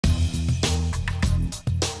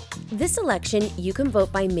This election, you can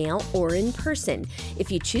vote by mail or in person. If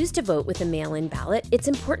you choose to vote with a mail-in ballot, it's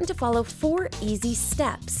important to follow 4 easy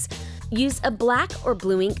steps. Use a black or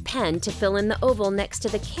blue ink pen to fill in the oval next to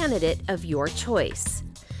the candidate of your choice.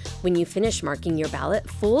 When you finish marking your ballot,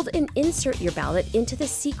 fold and insert your ballot into the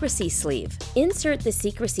secrecy sleeve. Insert the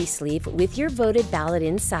secrecy sleeve with your voted ballot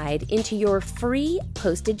inside into your free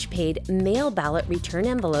postage-paid mail ballot return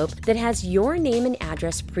envelope that has your name and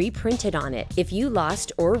address pre-printed on it. If you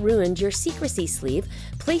lost or ruined your secrecy sleeve,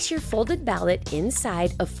 place your folded ballot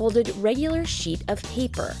inside a folded regular sheet of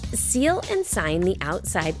paper. Seal and sign the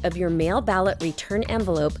outside of your mail ballot return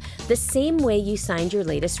envelope the same way you signed your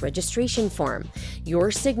latest registration form.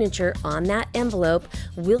 Your signature on that envelope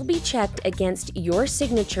will be checked against your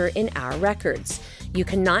signature in our records. You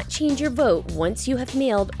cannot change your vote once you have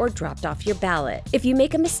mailed or dropped off your ballot. If you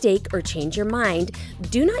make a mistake or change your mind,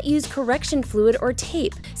 do not use correction fluid or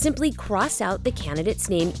tape. Simply cross out the candidate's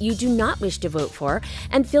name you do not wish to vote for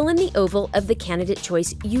and fill in the oval of the candidate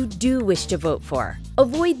choice you do wish to vote for.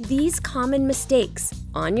 Avoid these common mistakes.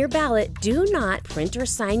 On your ballot, do not print or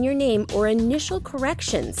sign your name or initial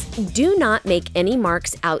corrections. Do not make any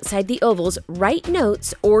marks outside the ovals, write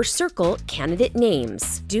notes, or circle candidate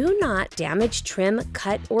names. Do not damage, trim,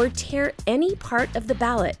 cut, or tear any part of the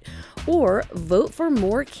ballot, or vote for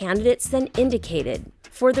more candidates than indicated.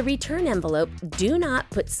 For the return envelope, do not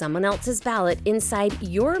put someone else's ballot inside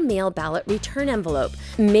your mail ballot return envelope.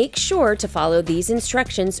 Make sure to follow these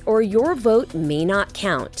instructions or your vote may not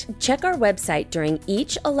count. Check our website during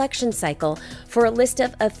each election cycle for a list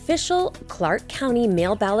of official Clark County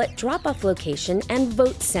mail ballot drop-off location and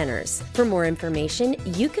vote centers. For more information,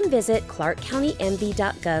 you can visit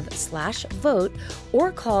clarkcountynv.gov/vote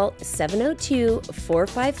or call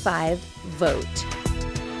 702-455-VOTE.